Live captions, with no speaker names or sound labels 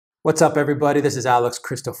What's up, everybody? This is Alex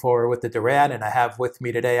Christopher with the Duran, and I have with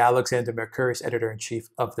me today Alexander Mercouris, editor-in-chief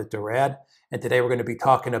of the Duran. And today we're going to be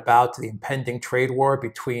talking about the impending trade war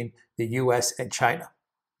between the U.S. and China.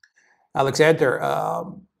 Alexander,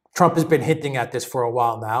 Trump has been hinting at this for a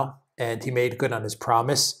while now, and he made good on his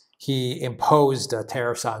promise. He imposed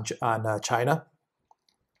tariffs on China,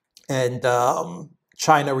 and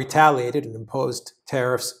China retaliated and imposed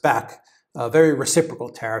tariffs back. Very reciprocal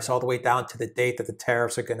tariffs, all the way down to the date that the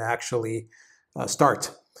tariffs are going to actually start.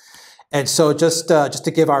 And so just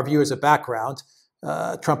to give our viewers a background,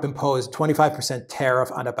 Trump imposed 25% tariff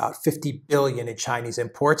on about 50 billion in Chinese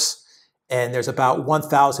imports. And there's about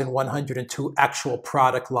 1,102 actual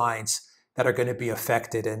product lines that are going to be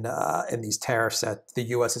affected in these tariffs that the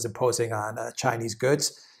U.S. is imposing on Chinese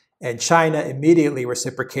goods. And China immediately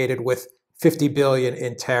reciprocated with 50 billion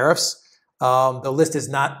in tariffs. The list is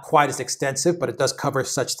not quite as extensive, but it does cover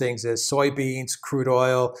such things as soybeans, crude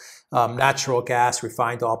oil, natural gas,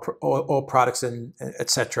 refined oil products, and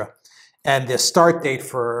etc. And the start date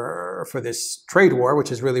for this trade war,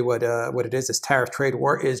 which is really what it is, this tariff trade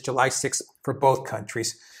war, is July 6th for both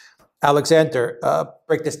countries. Alexander,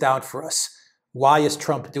 break this down for us. Why is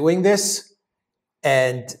Trump doing this?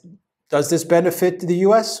 And does this benefit the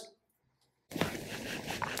U.S.?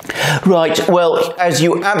 Right. Well, as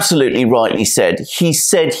you absolutely rightly said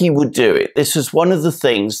he would do it. This was one of the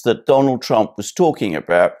things that Donald Trump was talking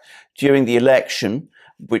about during the election,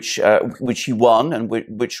 which he won and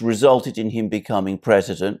which resulted in him becoming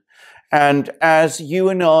president. And as you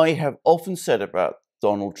and I have often said about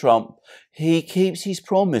Donald Trump, he keeps his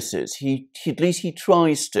promises. At least he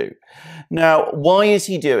tries to. Now, why is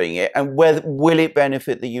he doing it, and will it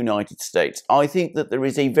benefit the United States? I think that there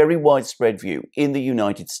is a very widespread view in the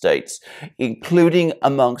United States, including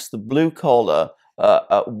amongst the blue-collar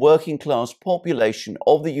working class population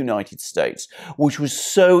of the United States, which was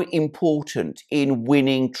so important in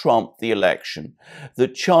winning Trump the election,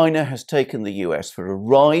 that China has taken the US for a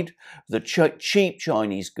ride, that cheap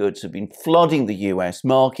Chinese goods have been flooding the US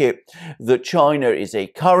market, that China is a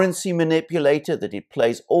currency manipulator, that it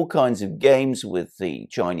plays all kinds of games with the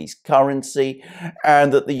Chinese currency,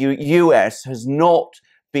 and that the US has not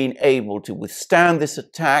been able to withstand this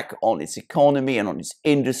attack on its economy and on its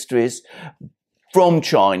industries from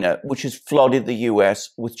China, which has flooded the US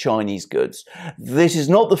with Chinese goods. This is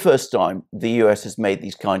not the first time the US has made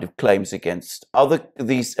these kind of claims against other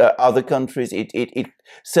countries. It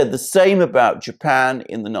said the same about Japan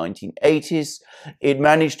in the 1980s. It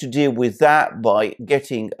managed to deal with that by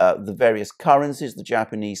getting the various currencies, the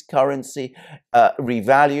Japanese currency,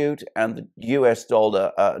 revalued, and the US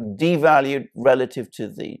dollar devalued relative to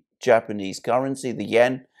the Japanese currency, the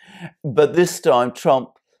yen. But this time, Trump,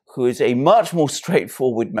 who is a much more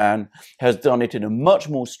straightforward man, has done it in a much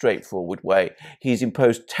more straightforward way. He's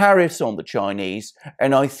imposed tariffs on the Chinese.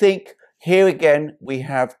 And I think here again, we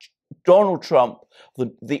have Donald Trump,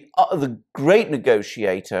 the great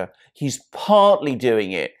negotiator. He's partly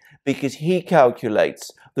doing it because he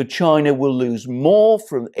calculates that China will lose more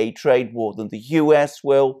from a trade war than the US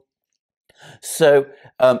will. So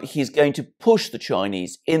he's going to push the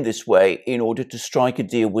Chinese in this way in order to strike a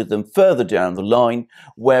deal with them further down the line,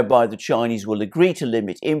 whereby the Chinese will agree to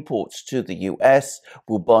limit imports to the US,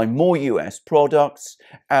 will buy more US products,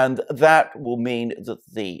 and that will mean that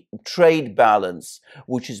the trade balance,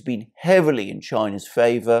 which has been heavily in China's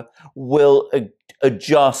favor, will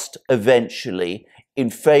adjust eventually in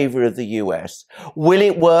favor of the US. Will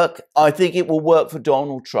it work? I think it will work for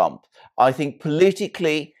Donald Trump. I think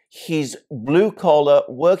politically, his blue-collar,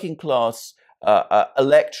 working-class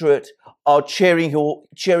electorate are cheering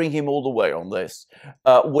him all the way on this.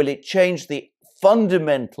 Will it change the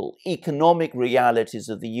fundamental economic realities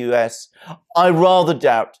of the US? I rather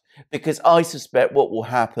doubt, because I suspect what will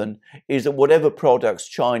happen is that whatever products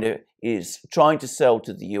China is trying to sell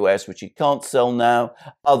to the US, which it can't sell now,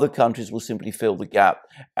 other countries will simply fill the gap.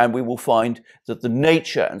 And we will find that the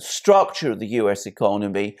nature and structure of the US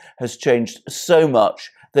economy has changed so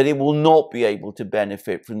much that it will not be able to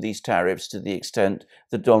benefit from these tariffs to the extent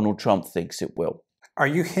that Donald Trump thinks it will. Are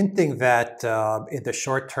you hinting that in the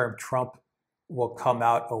short term, Trump will come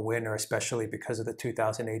out a winner, especially because of the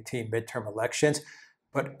 2018 midterm elections?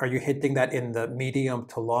 But are you hinting that in the medium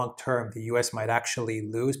to long term, the U.S. might actually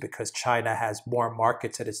lose because China has more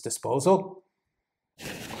markets at its disposal?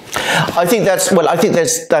 I think that's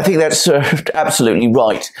absolutely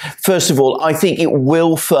right. First of all, I think it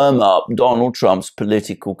will firm up Donald Trump's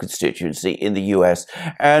political constituency in the US.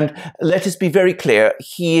 And let us be very clear,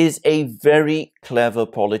 he is a very clever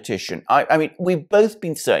politician. I mean, we've both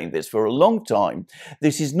been saying this for a long time.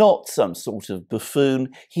 This is not some sort of buffoon.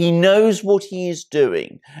 He knows what he is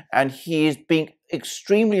doing, and he is being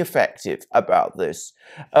extremely effective about this.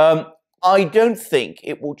 I don't think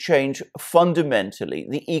it will change fundamentally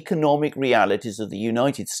the economic realities of the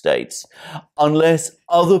United States unless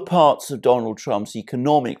other parts of Donald Trump's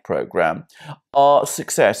economic program are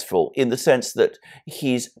successful, in the sense that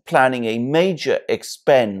he's planning a major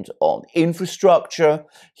expend on infrastructure.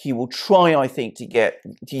 He will try, I think,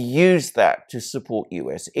 to use that to support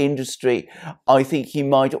US industry. I think he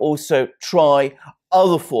might also try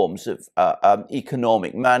other forms of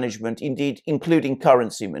economic management, indeed, including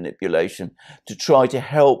currency manipulation, to try to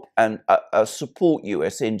help and support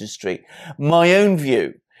US industry. My own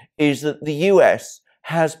view is that the US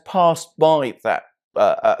has passed by that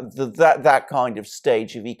kind of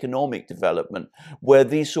stage of economic development where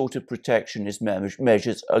these sort of protectionist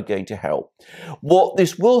measures are going to help. What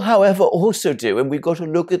this will, however, also do, and we've got to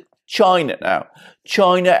look at China now.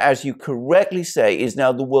 China, as you correctly say, is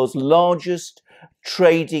now the world's largest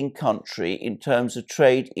trading country in terms of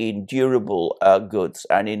trade in durable goods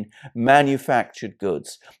and in manufactured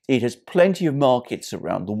goods. It has plenty of markets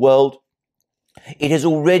around the world. It has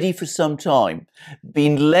already for some time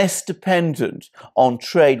been less dependent on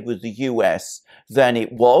trade with the US than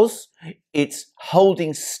it was. It's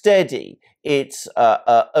holding steady its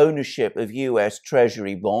ownership of US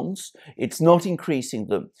Treasury bonds. It's not increasing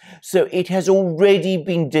them. So it has already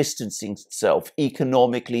been distancing itself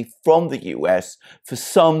economically from the US for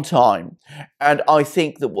some time. And I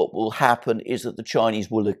think that what will happen is that the Chinese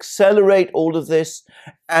will accelerate all of this.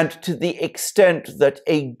 And to the extent that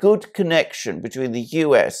a good connection between the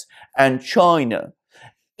US and China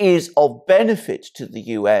is of benefit to the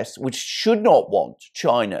US, which should not want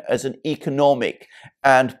China as an economic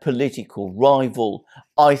and political rival,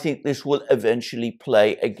 I think this will eventually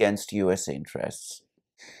play against US interests.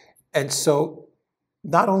 And so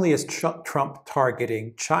not only is Trump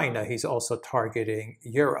targeting China, he's also targeting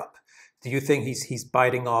Europe. Do you think he's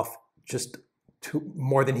biting off just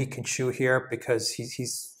more than he can chew here, because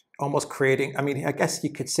he's almost creating, I mean, I guess you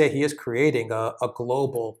could say he is creating a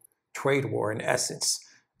global trade war in essence.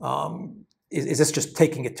 Is this just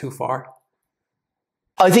taking it too far?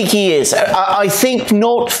 I think he is. I think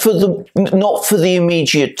not for the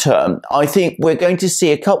immediate term. I think we're going to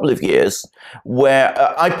see a couple of years where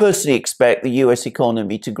I personally expect the US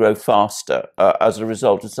economy to grow faster as a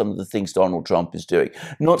result of some of the things Donald Trump is doing.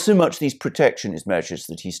 Not so much these protectionist measures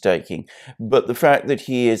that he's taking, but the fact that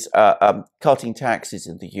he is cutting taxes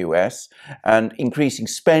in the US and increasing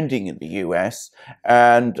spending in the US,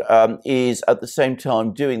 and is at the same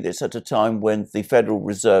time doing this at a time when the Federal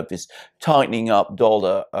Reserve is tightening up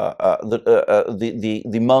the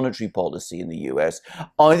monetary policy in the US.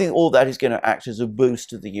 I think all that is going to act as a boost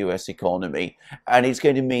to the US economy, and it's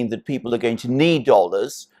going to mean that people are going to need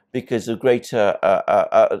dollars because of greater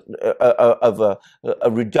a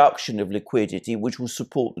reduction of liquidity, which will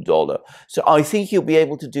support the dollar. So I think he'll be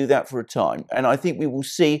able to do that for a time, and I think we will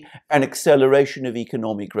see an acceleration of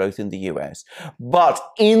economic growth in the US. But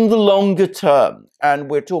in the longer term, and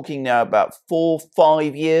we're talking now about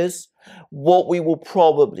 4-5 years, what we will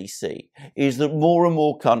probably see is that more and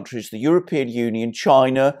more countries, the European Union,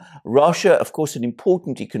 China, Russia, of course, an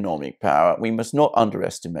important economic power, we must not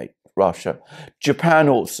underestimate Russia, Japan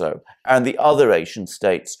also, and the other Asian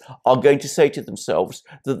states are going to say to themselves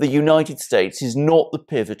that the United States is not the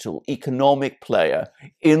pivotal economic player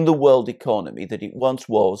in the world economy that it once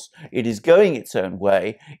was. It is going its own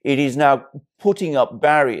way. It is now putting up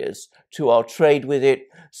barriers to our trade with it.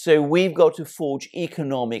 So we've got to forge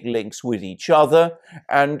economic links with each other.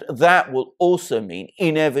 And that will also mean,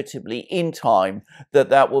 inevitably, in time,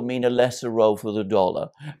 that will mean a lesser role for the dollar.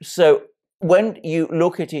 So when you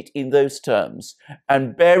look at it in those terms,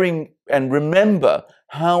 and remember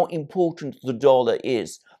how important the dollar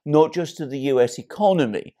is, not just to the US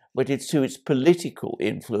economy, but it's to its political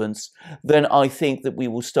influence, then I think that we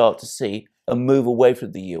will start to see a move away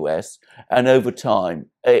from the US, and over time,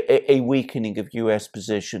 a weakening of US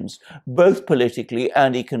positions, both politically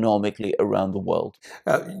and economically around the world.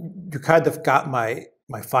 You kind of got my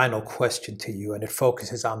final question to you, and it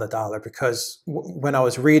focuses on the dollar, because when I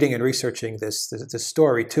was reading and researching this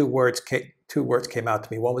story, two words came out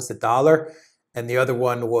to me. One was the dollar, and the other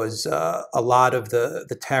one was a lot of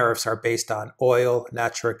the tariffs are based on oil,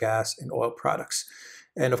 natural gas, and oil products.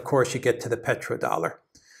 And of course, you get to the petrodollar.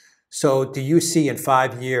 So do you see in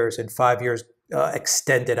 5 years,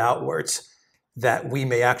 extended outwards, that we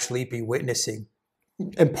may actually be witnessing,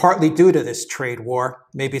 and partly due to this trade war,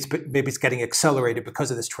 maybe it's getting accelerated because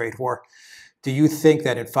of this trade war. Do you think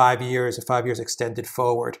that in 5 years, or 5 years extended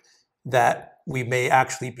forward, that we may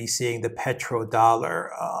actually be seeing the petrodollar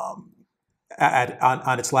on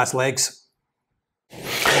its last legs?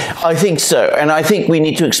 I think so. And I think we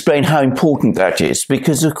need to explain how important that is,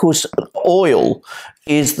 because, of course, oil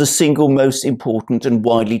is the single most important and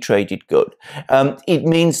widely traded good. It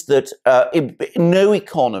means that no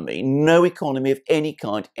economy of any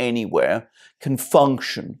kind anywhere can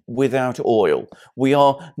function without oil. We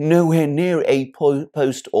are nowhere near a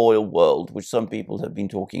post-oil world, which some people have been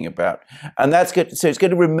talking about. And that's good. So it's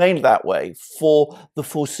going to remain that way for the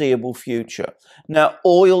foreseeable future. Now,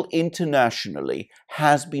 oil internationally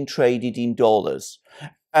has been traded in dollars.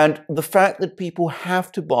 And the fact that people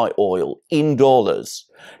have to buy oil in dollars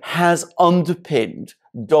has underpinned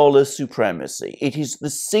dollar supremacy. It is the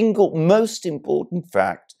single most important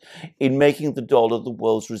fact in making the dollar the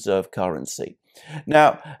world's reserve currency.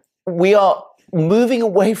 Now, we are moving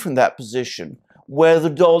away from that position where the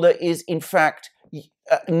dollar is, in fact,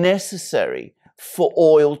 necessary for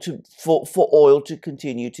oil to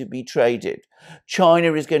continue to be traded.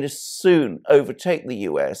 China is going to soon overtake the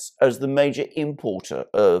US as the major importer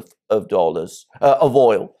of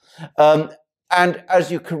oil. And as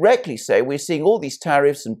you correctly say, we're seeing all these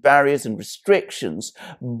tariffs and barriers and restrictions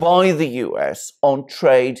by the US on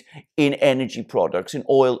trade in energy products, in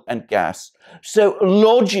oil and gas. So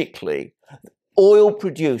logically, oil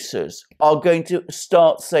producers are going to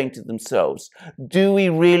start saying to themselves, do we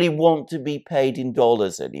really want to be paid in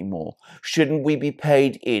dollars anymore? Shouldn't we be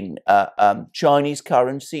paid in Chinese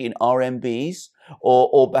currency, in RMBs,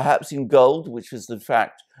 or perhaps in gold, which was the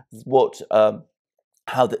fact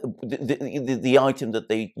how the item that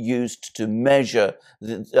they used to measure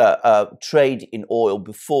the trade in oil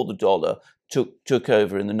before the dollar took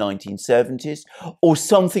over in the 1970s, or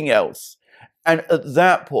something else. And at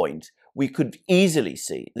that point, we could easily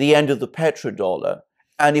see the end of the petrodollar.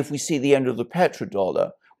 And if we see the end of the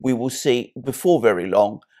petrodollar, we will see before very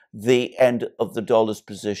long the end of the dollar's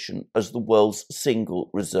position as the world's single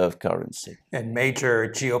reserve currency. And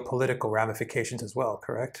major geopolitical ramifications as well,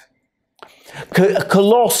 correct?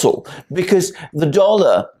 Colossal, because the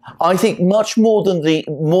dollar, I think, much more than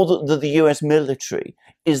the US military,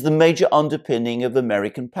 is the major underpinning of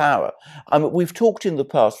American power. We've talked in the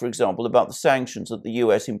past, for example, about the sanctions that the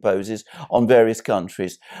US imposes on various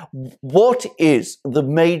countries. What is the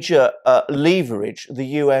major leverage the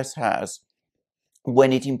US has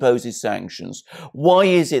when it imposes sanctions? Why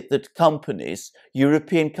is it that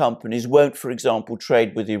European companies won't, for example,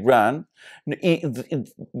 trade with Iran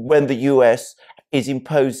when the US is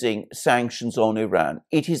imposing sanctions on Iran?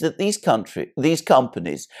 It is that these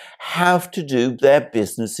companies have to do their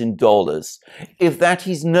business in dollars. If that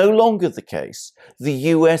is no longer the case, the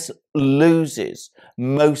US loses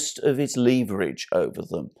most of its leverage over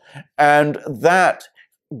them. And that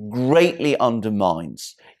greatly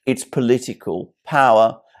undermines its political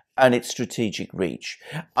power and its strategic reach.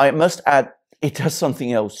 I must add, it does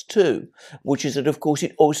something else too, which is that, of course,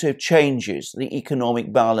 it also changes the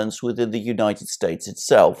economic balance within the United States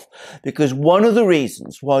itself. Because one of the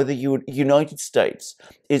reasons why the United States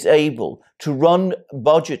is able to run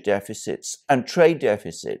budget deficits and trade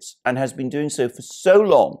deficits, and has been doing so for so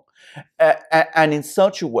long, and in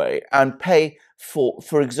such a way, and pay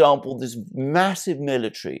for example, this massive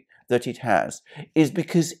military that it has, is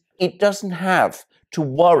because it doesn't have to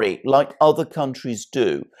worry, like other countries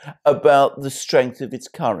do, about the strength of its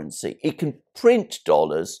currency. It can print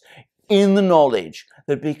dollars in the knowledge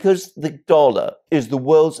that because the dollar is the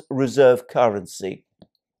world's reserve currency,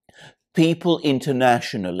 people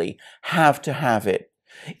internationally have to have it.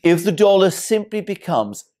 If the dollar simply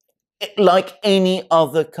becomes like any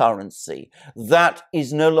other currency, that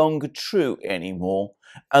is no longer true anymore.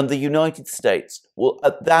 And the United States will,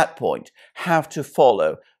 at that point, have to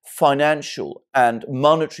follow financial and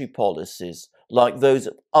monetary policies like those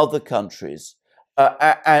of other countries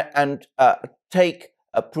and take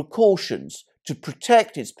precautions to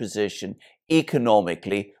protect its position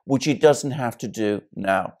economically, which it doesn't have to do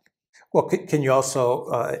now. Well, can you also,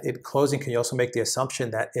 in closing, can you also make the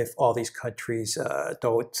assumption that if all these countries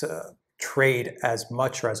don't trade as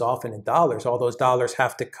much or as often in dollars, all those dollars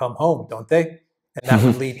have to come home, don't they? And that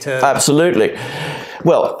would lead to... Absolutely.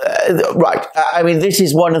 Well, Right. I mean, this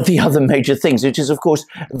is one of the other major things, which is, of course,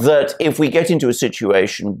 that if we get into a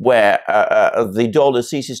situation where the dollar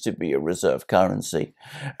ceases to be a reserve currency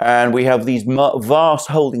and we have these vast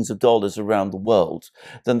holdings of dollars around the world,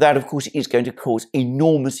 then that, of course, is going to cause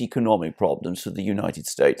enormous economic problems for the United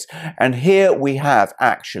States. And here we have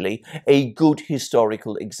actually a good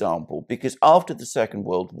historical example, because after the Second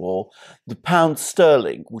World War, the pound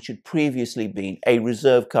sterling, which had previously been a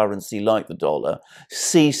reserve currency like the dollar,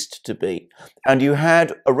 ceased to be. And you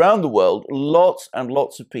had around the world lots and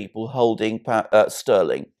lots of people holding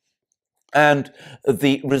sterling. And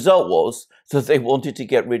the result was that they wanted to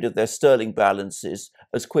get rid of their sterling balances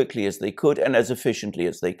as quickly as they could and as efficiently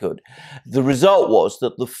as they could. The result was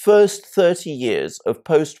that the first 30 years of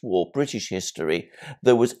post-war British history,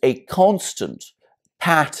 there was a constant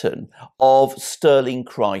pattern of sterling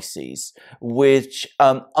crises, which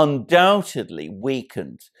undoubtedly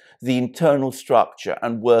weakened the internal structure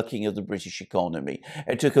and working of the British economy.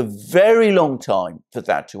 It took a very long time for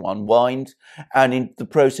that to unwind, and in the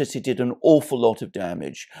process it did an awful lot of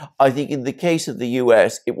damage. I think in the case of the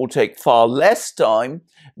US, it will take far less time,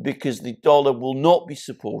 because the dollar will not be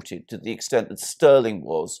supported to the extent that sterling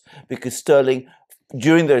was, because sterling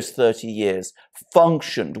during those 30 years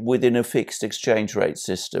functioned within a fixed exchange rate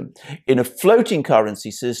system. In a floating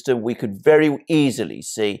currency system, we could very easily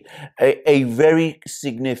see a very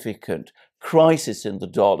significant crisis in the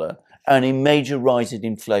dollar and a major rise in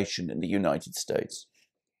inflation in the United States.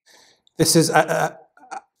 This is,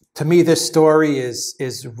 to me, this story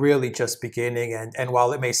is really just beginning. And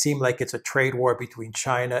while it may seem like it's a trade war between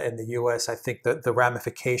China and the US, I think that the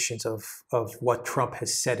ramifications of what Trump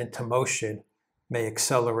has set into motion may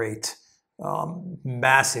accelerate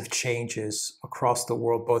massive changes across the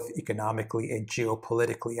world, both economically and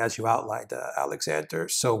geopolitically, as you outlined, Alexander,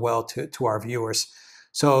 so well to our viewers.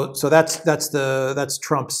 So that's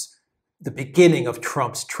Trump's, the beginning of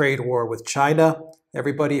Trump's trade war with China.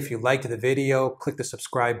 Everybody, if you liked the video, click the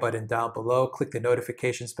subscribe button down below. Click the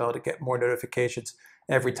notifications bell to get more notifications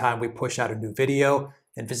every time we push out a new video.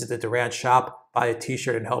 And visit the Duran shop, buy a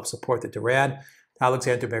t-shirt, and help support the Duran.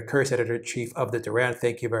 Alexander Mercouris, Editor-in-Chief of the Duran,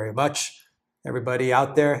 thank you very much. Everybody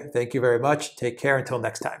out there, thank you very much. Take care until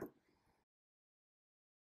next time.